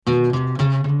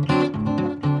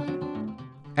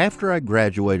After I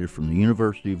graduated from the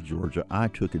University of Georgia, I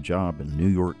took a job in New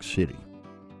York City.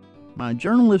 My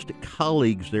journalistic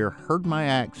colleagues there heard my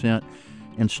accent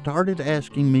and started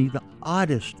asking me the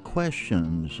oddest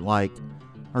questions like,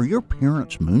 "Are your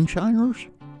parents moonshiners?"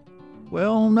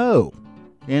 Well, no.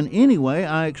 And anyway,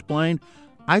 I explained,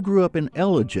 I grew up in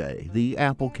Ellijay, the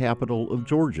apple capital of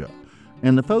Georgia.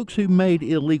 And the folks who made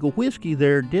illegal whiskey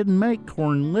there didn't make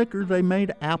corn liquor, they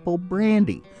made apple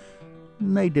brandy.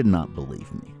 And they did not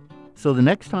believe me. So the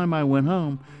next time I went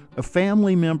home, a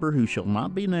family member who shall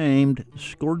not be named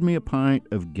scored me a pint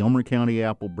of Gilmer County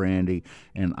apple brandy,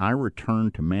 and I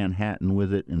returned to Manhattan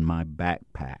with it in my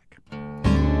backpack.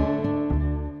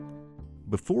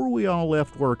 Before we all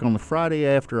left work on the Friday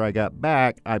after I got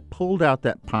back, I pulled out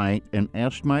that pint and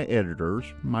asked my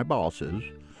editors, my bosses,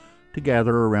 to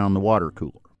gather around the water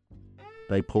cooler.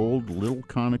 They pulled little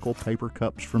conical paper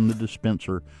cups from the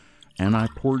dispenser, and I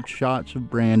poured shots of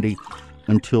brandy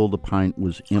until the pint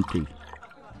was empty.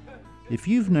 If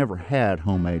you've never had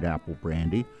homemade apple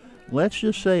brandy, let's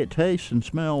just say it tastes and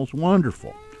smells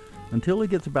wonderful until it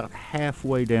gets about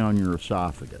halfway down your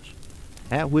esophagus,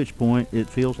 at which point it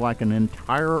feels like an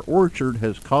entire orchard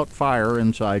has caught fire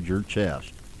inside your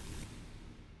chest.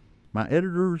 My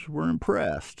editors were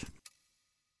impressed.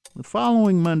 The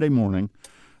following Monday morning,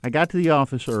 I got to the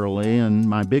office early, and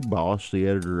my big boss, the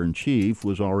editor-in-chief,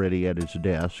 was already at his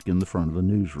desk in the front of the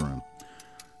newsroom.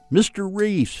 "Mr.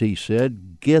 Reece," he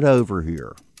said, "get over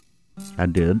here." I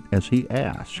did as he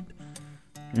asked.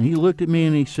 And he looked at me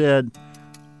and he said,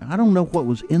 "I don't know what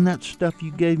was in that stuff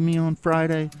you gave me on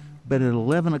Friday, but at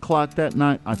 11 o'clock that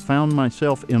night, I found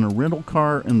myself in a rental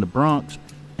car in the Bronx,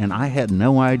 and I had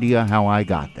no idea how I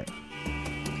got there."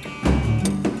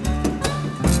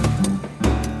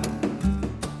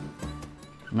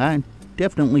 I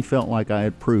definitely felt like I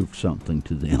had proved something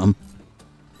to them.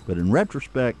 But in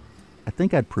retrospect, I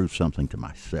think I'd proved something to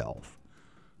myself.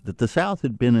 That the South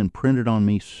had been imprinted on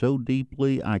me so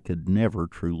deeply I could never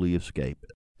truly escape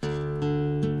it.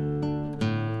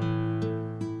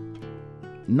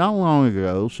 Not long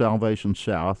ago, Salvation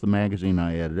South, the magazine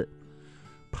I edited,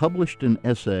 published an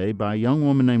essay by a young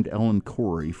woman named Ellen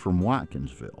Corey from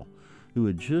Watkinsville, who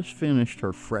had just finished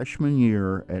her freshman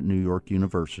year at New York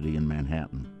University in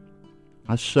Manhattan.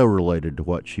 I so related to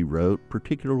what she wrote,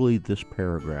 particularly this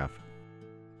paragraph.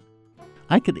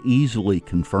 I could easily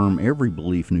confirm every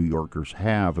belief New Yorkers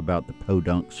have about the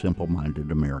podunk,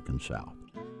 simple-minded American South.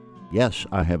 Yes,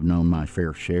 I have known my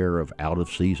fair share of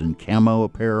out-of-season camo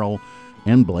apparel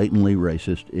and blatantly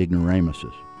racist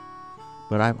ignoramuses.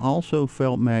 But I've also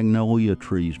felt magnolia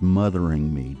trees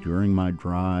mothering me during my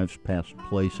drives past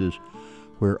places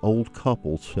where old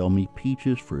couples sell me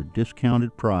peaches for a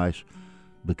discounted price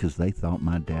because they thought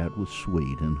my dad was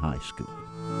sweet in high school.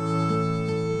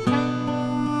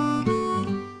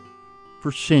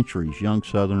 For centuries, young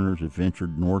Southerners have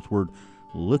ventured northward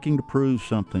looking to prove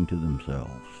something to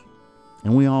themselves.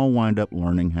 And we all wind up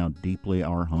learning how deeply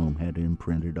our home had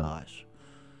imprinted us.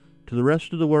 To the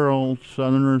rest of the world,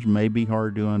 Southerners may be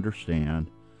hard to understand,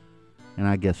 and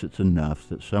I guess it's enough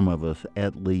that some of us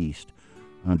at least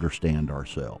understand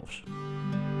ourselves.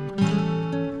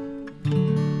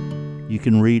 You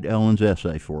can read Ellen's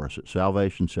essay for us at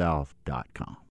salvationsouth.com.